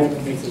big as I am,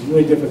 it makes it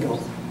really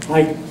difficult.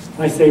 I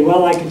say,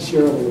 well, I can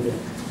share a little bit.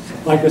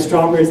 Like the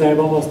strawberries, I have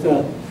almost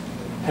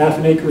half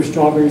an acre of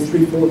strawberries,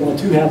 2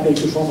 half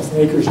acres, almost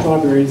an acre of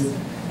strawberries.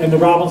 And the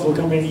robins will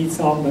come in and eat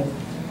some, but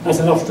that's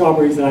enough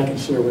strawberries that I can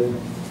share with them.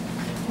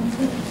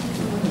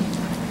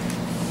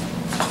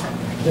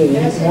 Okay,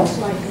 anything else?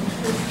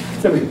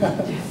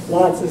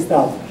 Lots of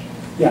stuff.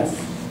 Yes.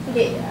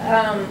 Okay,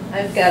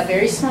 I've got a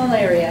very small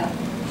area,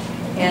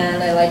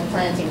 and I like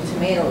planting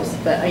tomatoes,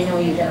 but I know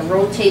you gotta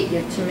rotate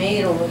your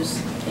tomatoes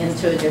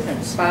into a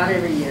different spot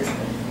every year,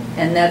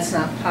 and that's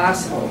not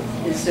possible.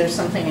 Is there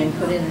something I can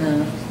put in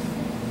the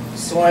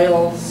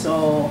soil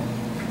so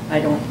I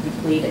don't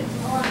deplete it?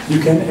 You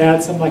can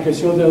add some, like I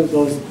showed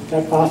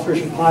that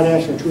phosphorus and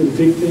potash are 2 of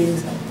the big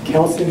things.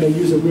 Calcium they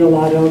use a real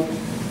lot of.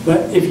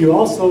 But if you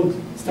also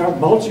start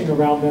mulching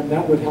around them,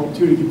 that would help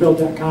too to build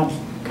that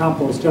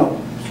compost up.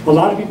 A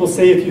lot of people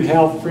say if you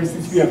have, for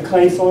instance, if you have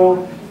clay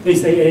soil, they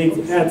say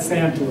add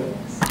sand to it.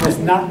 That's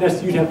not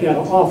necessarily, you'd have to add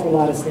an awful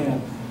lot of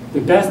sand.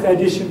 The best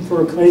addition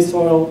for clay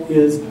soil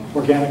is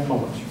organic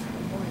mulch.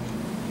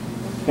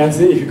 And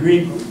so if you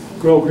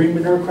grow green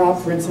manure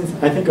crop, for instance,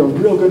 I think a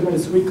real good one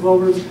is sweet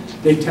clovers.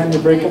 They tend to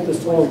break up the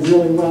soil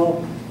really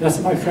well. That's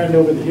my friend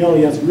over the hill.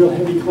 He has real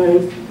heavy clay,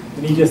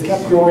 and he just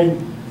kept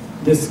growing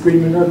this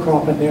green manure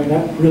crop in there, and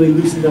that really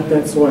loosened up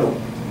that soil,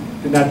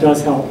 and that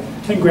does help.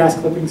 And grass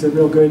clippings are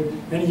real good.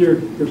 And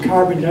your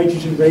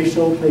carbon-nitrogen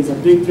ratio plays a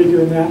big figure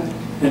in that,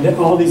 and then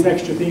all these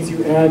extra things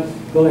you add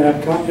will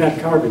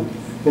add carbon.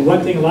 But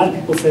one thing a lot of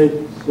people say,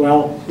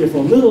 well, if a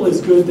little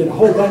is good, then a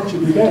whole bunch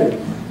would be better.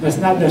 That's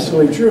not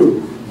necessarily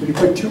true. If you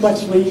put too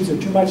much leaves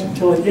or too much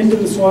until it's into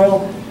the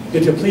soil,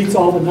 it depletes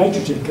all the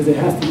nitrogen because it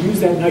has to use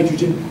that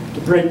nitrogen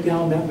to break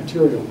down that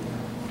material.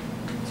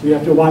 So you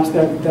have to watch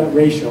that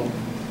ratio.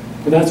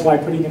 But that's why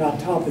putting it on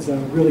top is a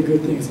really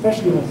good thing,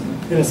 especially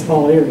in a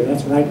small area.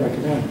 That's what I'd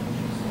recommend.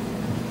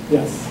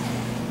 Yes?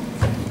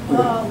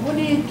 What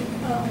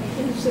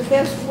is the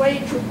best way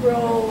to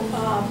grow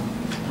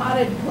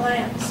potted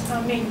plants,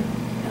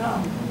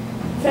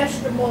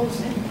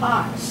 vegetables in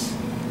pots?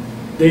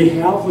 They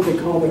have what they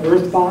call the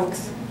earth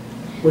box,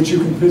 which you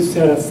can put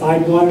set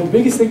aside water. The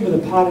biggest thing with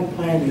a potted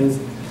plant is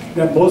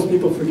that most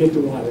people forget to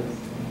water.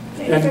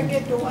 They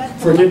forget to what?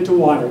 Forget to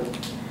water.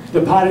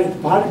 The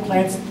potted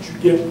plants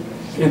get,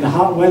 in the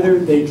hot weather,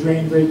 they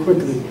drain very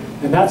quickly.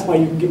 And that's why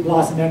you can get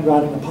blossom end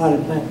rot in a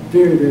potted plant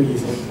very, very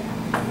easily.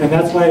 And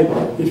that's why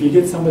if you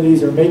get some of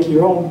these or make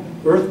your own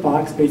earth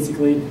box,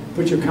 basically,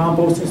 put your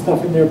compost and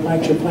stuff in there,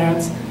 plant your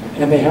plants,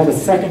 and they have a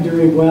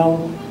secondary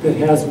well that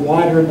has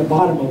water in the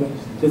bottom of it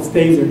that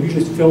stays there. You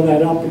just fill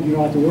that up and you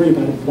don't have to worry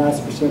about it. It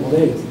lasts for several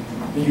days.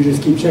 And you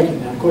just keep checking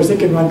that. Of course, it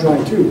can run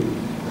dry too.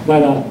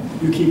 But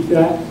you keep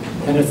that,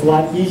 and it's a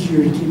lot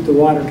easier to keep the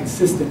water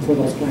consistent for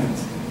those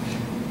plants.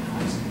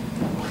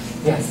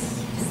 Yes?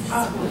 Do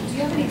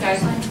you have any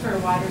guidelines for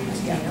watering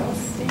tomatoes?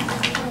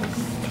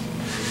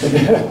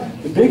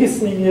 The biggest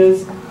thing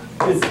is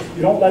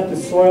you don't let the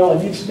soil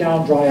an inch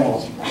down dry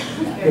out.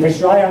 If it's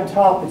dry on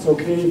top, it's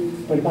okay,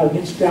 but about an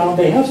inch down,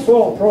 they have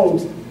soil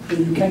probes that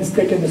you can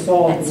stick in the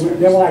soil.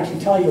 They will actually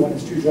tell you when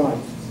it's too dry.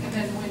 And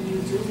then when you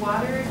do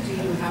water, do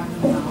you have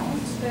an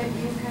amount that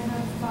you kind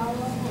of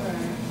follow? Or?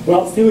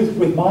 Well, see,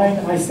 with mine,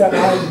 I set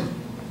mine,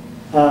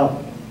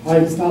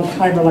 it's not a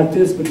timer like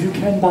this, but you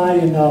can buy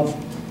in,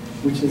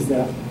 which is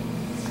that?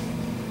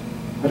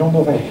 I don't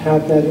know if I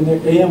have that in there.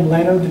 A.M.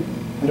 Leonard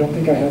I don't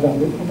think I have that,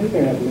 maybe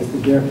I have it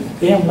listed there.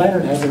 A.M.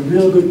 Leonard has a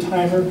real good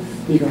timer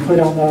that you can put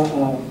on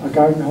a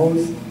garden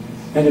hose.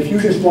 And if you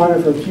just water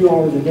for a few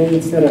hours a day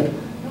instead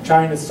of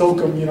trying to soak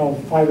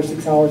them, 5 or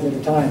 6 hours at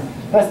a time,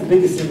 that's the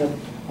biggest thing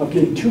of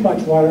getting too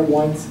much water at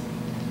once,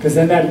 because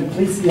then that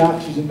depletes the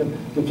oxygen.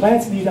 The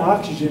plants need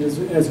oxygen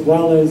as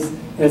well as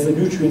the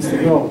nutrients to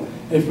grow.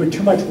 If you put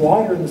too much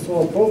water in the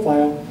soil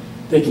profile,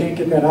 they can't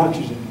get that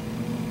oxygen.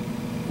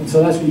 And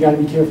so that's why you got to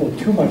be careful of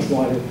too much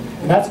water.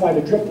 And that's why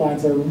the drip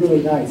lines are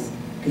really nice,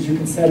 because you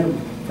can set them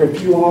for a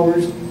few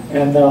hours,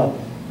 and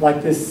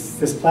like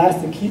this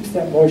plastic keeps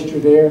that moisture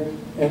there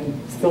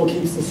and still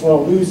keeps the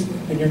soil loose,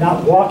 and you're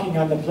not walking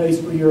on the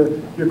place where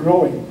you're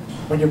growing.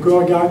 When you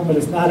grow a garden but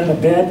it's not in a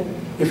bed,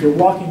 if you're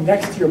walking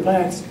next to your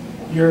plants,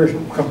 you're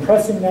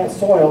compressing that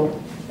soil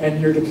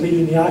and you're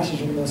depleting the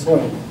oxygen in the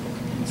soil.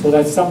 So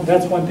that's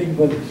one thing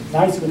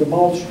nice with the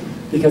mulch,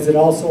 because it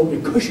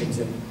cushions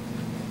it.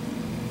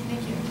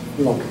 Thank you.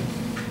 You're welcome.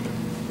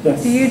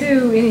 Yes. Do you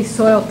do any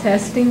soil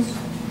testing?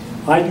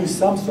 I do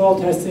some soil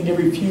testing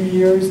every few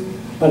years,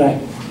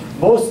 but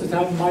most of the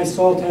time my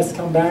soil tests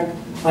come back,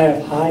 I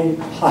have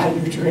high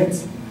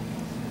nutrients,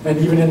 and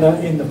even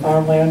in the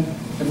farmland.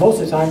 And most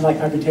of the time, like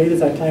my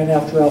potatoes, I plant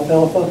after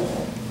alfalfa,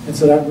 and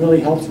so that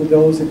really helps with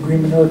those, and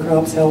green manure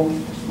crops help.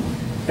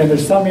 And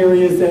there's some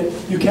areas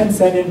that you can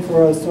send in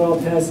for a soil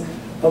test,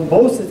 but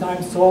most of the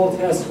time soil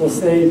tests will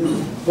say,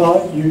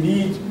 well, you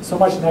need so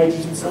much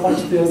nitrogen, so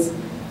much this,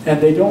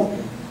 and they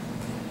don't.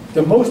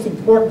 The most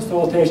important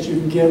soil test you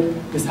can get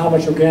is how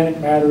much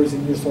organic matter is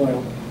in your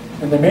soil.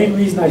 And the main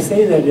reason I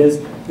say that is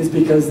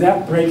because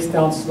that breaks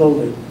down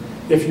slowly.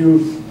 If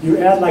you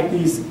add like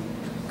these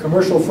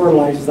commercial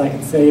fertilizers, I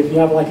can say, if you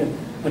have like a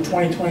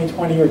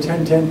 20-20-20 or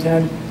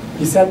 10-10-10,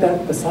 you set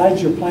that beside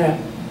your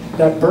plant,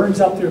 that burns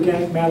up the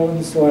organic matter in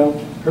the soil,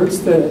 hurts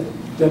the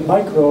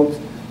microbes,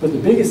 but the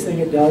biggest thing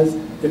it does,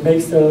 it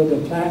makes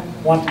the plant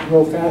want to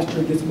grow faster,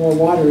 it gets more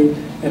watery,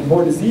 and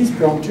more disease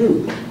prone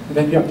too. And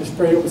then you have to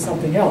spray it with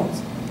something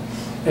else.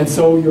 And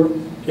so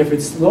if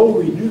it's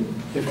slowly,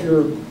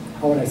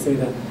 how would I say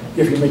that?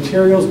 If your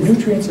materials,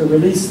 nutrients are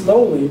released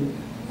slowly,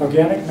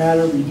 organic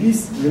matter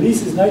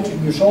releases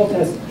nitrogen. Your soil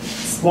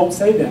test won't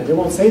say that. It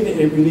won't say that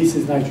it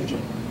releases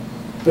nitrogen,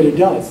 but it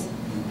does.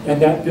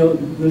 And that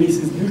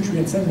releases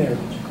nutrients in there.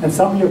 And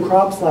some of your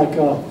crops, like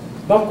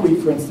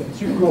buckwheat, for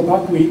instance, you can grow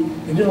buckwheat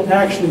and it'll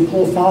actually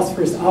pull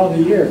phosphorus out of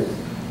the air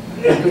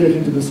and put it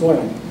into the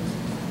soil.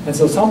 And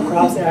so some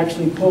crops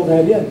actually pull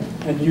that in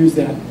and use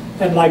that.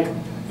 And like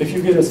if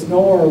you get a snow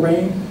or a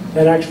rain,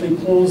 that actually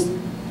pulls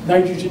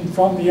nitrogen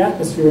from the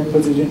atmosphere and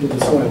puts it into the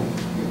soil.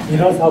 You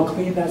notice how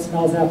clean that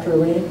smells after a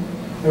rain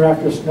or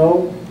after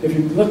snow? If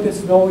you look at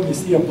snow and you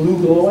see a blue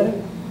glow in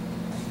it,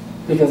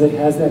 because it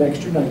has that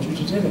extra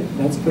nitrogen in it. And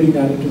that's putting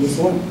that into the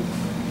soil.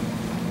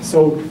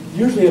 So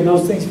usually in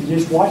those things, if you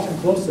just watch them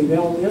closely,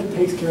 it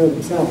takes care of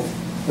themselves.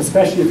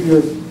 Especially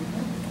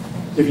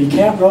if you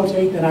can't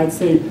rotate, then I'd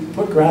say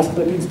put grass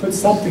clippings, put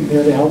something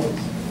there to help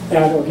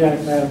add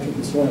organic matter to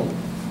the soil.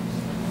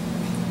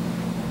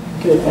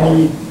 Okay,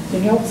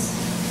 anything else?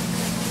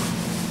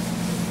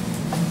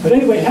 But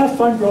anyway, have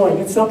fun growing.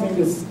 It's something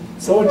that's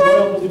so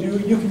enjoyable to do.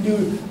 You can do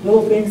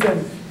little things,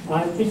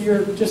 and in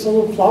your just a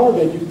little flower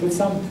bed, you can put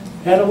some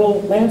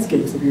edible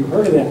landscapes. Have you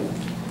heard of that?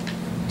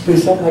 Do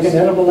something like an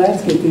edible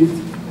landscape.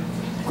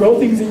 Grow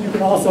things that you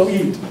can also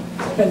eat,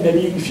 and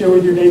maybe you can share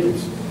with your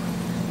neighbors.